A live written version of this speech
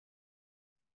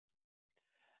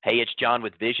Hey, it's John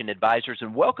with Vision Advisors,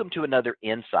 and welcome to another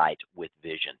Insight with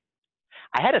Vision.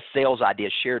 I had a sales idea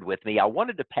shared with me I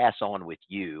wanted to pass on with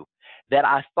you that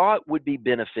I thought would be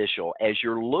beneficial as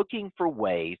you're looking for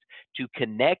ways to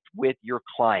connect with your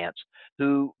clients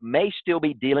who may still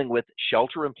be dealing with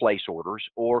shelter in place orders,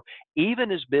 or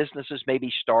even as businesses may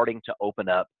be starting to open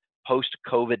up post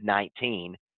COVID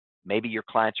 19. Maybe your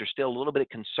clients are still a little bit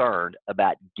concerned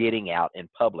about getting out in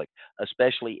public,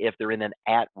 especially if they're in an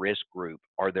at risk group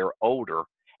or they're older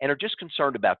and are just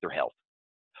concerned about their health.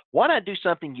 Why not do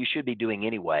something you should be doing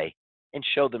anyway and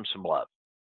show them some love?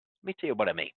 Let me tell you what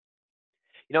I mean.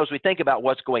 As we think about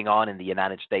what's going on in the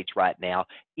United States right now,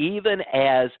 even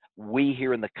as we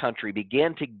here in the country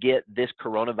begin to get this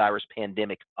coronavirus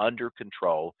pandemic under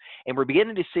control, and we're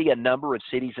beginning to see a number of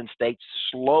cities and states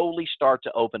slowly start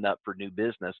to open up for new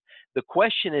business, the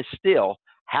question is still,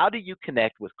 how do you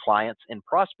connect with clients and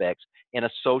prospects in a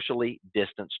socially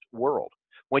distanced world?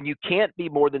 When you can't be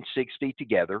more than 6 feet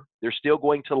together, they're still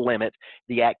going to limit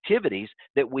the activities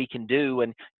that we can do.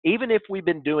 And even if we've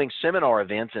been doing seminar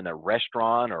events in a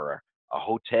restaurant or a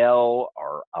hotel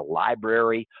or a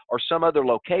library or some other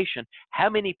location, how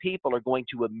many people are going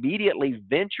to immediately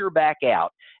venture back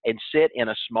out and sit in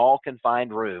a small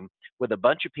confined room with a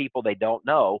bunch of people they don't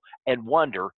know and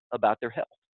wonder about their health?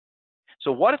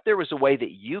 So what if there was a way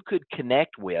that you could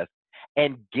connect with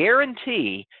and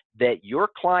guarantee that your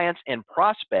clients and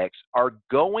prospects are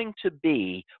going to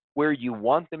be where you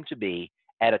want them to be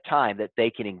at a time that they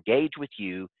can engage with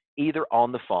you either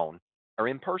on the phone or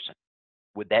in person?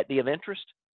 Would that be of interest?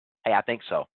 Hey, I think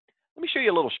so. Let me show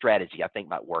you a little strategy I think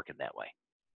might work in that way.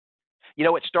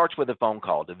 It starts with a phone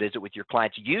call to visit with your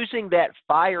clients using that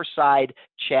fireside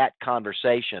chat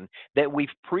conversation that we've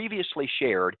previously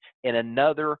shared in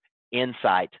another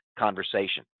Insight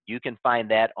conversation. You can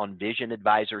find that on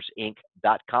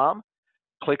visionadvisorsinc.com.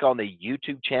 Click on the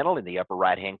YouTube channel in the upper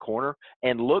right-hand corner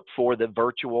and look for the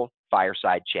virtual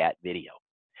fireside chat video.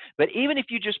 But even if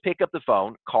you just pick up the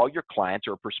phone, call your clients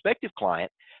or a prospective client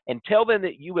and tell them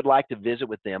that you would like to visit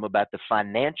with them about the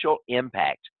financial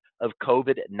impact of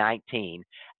COVID-19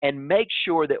 and make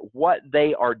sure that what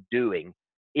they are doing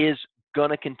is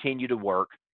going to continue to work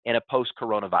in a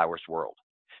post-coronavirus world,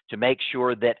 to make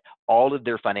sure that all of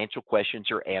their financial questions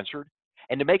are answered,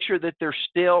 and to make sure that they're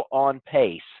still on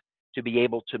pace to be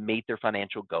able to meet their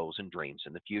financial goals and dreams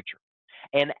in the future.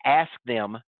 And ask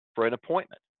them for an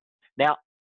appointment. Now,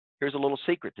 here's a little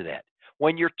secret to that.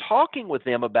 When you're talking with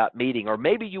them about meeting, or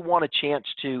maybe you want a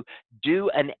chance to do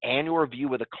an annual review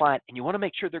with a client and you want to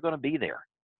make sure they're going to be there,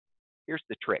 here's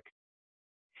the trick.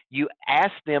 You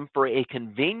ask them for a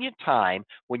convenient time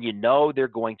when you know they're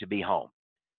going to be home.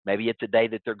 Maybe it's a day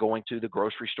that they're going to the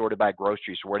grocery store to buy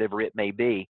groceries or whatever it may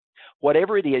be.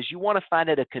 Whatever it is, you want to find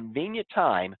at a convenient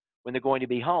time when they're going to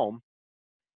be home,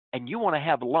 and you want to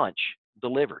have lunch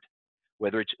delivered,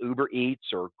 whether it's Uber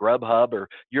Eats or Grubhub, or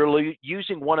you're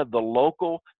using one of the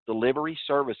local delivery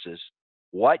services.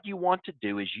 What you want to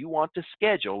do is you want to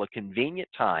schedule a convenient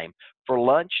time for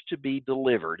lunch to be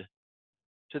delivered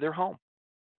to their home.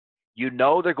 You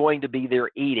know they're going to be there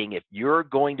eating if you're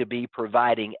going to be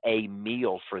providing a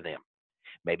meal for them.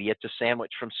 Maybe it's a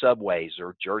sandwich from Subway's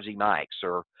or Jersey Mike's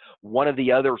or one of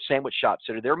the other sandwich shops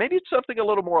that are there. Maybe it's something a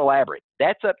little more elaborate.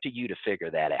 That's up to you to figure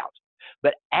that out.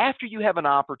 But after you have an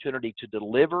opportunity to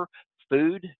deliver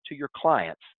food to your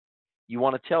clients, you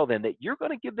want to tell them that you're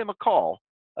going to give them a call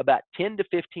about 10 to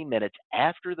 15 minutes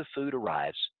after the food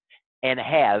arrives and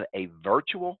have a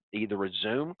virtual, either a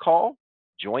Zoom call,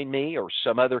 Join Me, or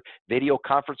some other video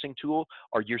conferencing tool,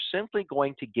 or you're simply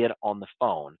going to get on the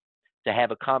phone to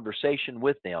have a conversation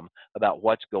with them about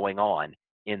what's going on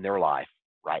in their life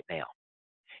right now.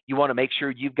 You want to make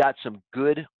sure you've got some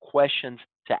good questions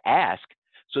to ask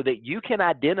so that you can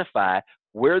identify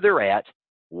where they're at,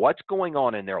 what's going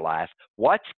on in their life,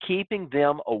 what's keeping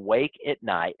them awake at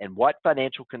night, and what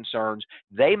financial concerns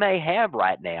they may have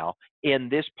right now in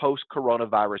this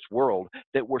post-coronavirus world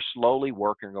that we're slowly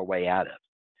working our way out of.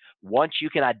 Once you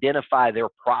can identify their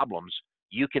problems,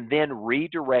 you can then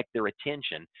redirect their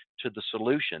attention to the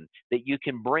solution that you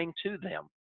can bring to them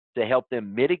to help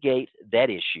them mitigate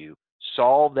that issue,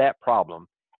 solve that problem,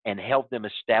 and help them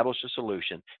establish a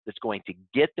solution that's going to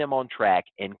get them on track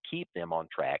and keep them on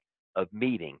track of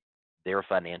meeting their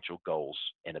financial goals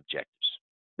and objectives.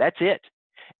 That's it.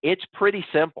 It's pretty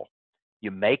simple.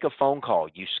 You make a phone call.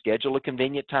 You schedule a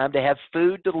convenient time to have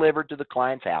food delivered to the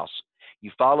client's house. You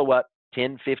follow up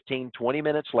 10, 15, 20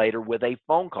 minutes later with a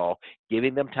phone call,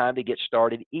 giving them time to get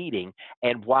started eating.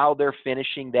 And while they're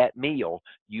finishing that meal,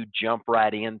 you jump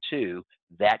right into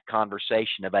that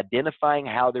conversation of identifying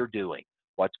how they're doing,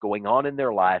 what's going on in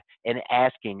their life, and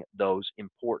asking those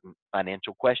important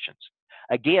financial questions.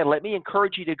 Again, let me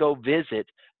encourage you to go visit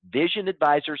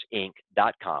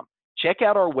visionadvisorsinc.com. Check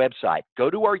out our website. Go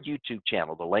to our YouTube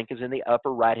channel. The link is in the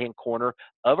upper right-hand corner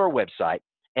of our website,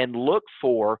 and look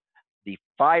for the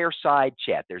fireside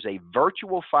chat. There's a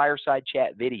virtual fireside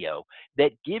chat video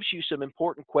that gives you some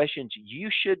important questions you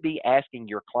should be asking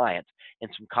your clients and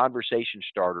some conversation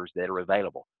starters that are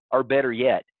available. Or better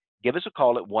yet, give us a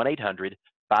call at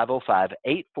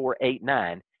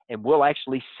 1-800-505-8489, and we'll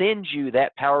actually send you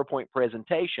that PowerPoint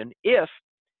presentation if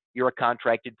you're a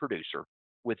contracted producer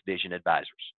with Vision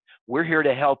Advisors. We're here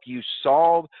to help you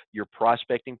solve your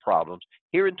prospecting problems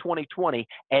here in 2020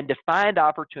 and to find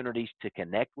opportunities to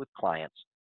connect with clients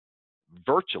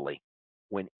virtually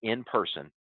when in person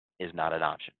is not an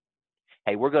option.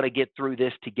 Hey, we're going to get through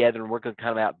this together, and we're going to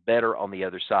come out better on the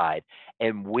other side.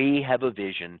 And we have a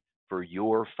vision for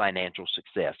your financial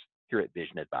success here at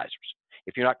Vision Advisors.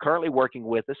 If you're not currently working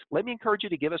with us, let me encourage you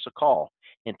to give us a call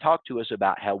and talk to us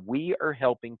about how we are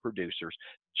helping producers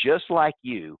just like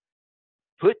you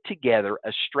put together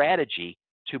a strategy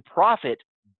to profit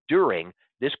during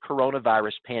this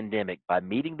coronavirus pandemic by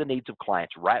meeting the needs of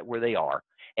clients right where they are,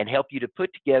 and help you to put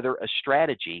together a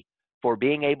strategy for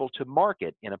being able to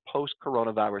market in a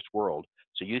post-coronavirus world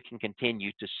so you can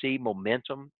continue to see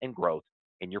momentum and growth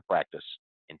in your practice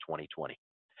in 2020.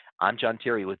 I'm John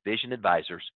Terry with Vision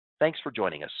Advisors. Thanks for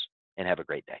joining us, and have a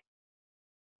great day.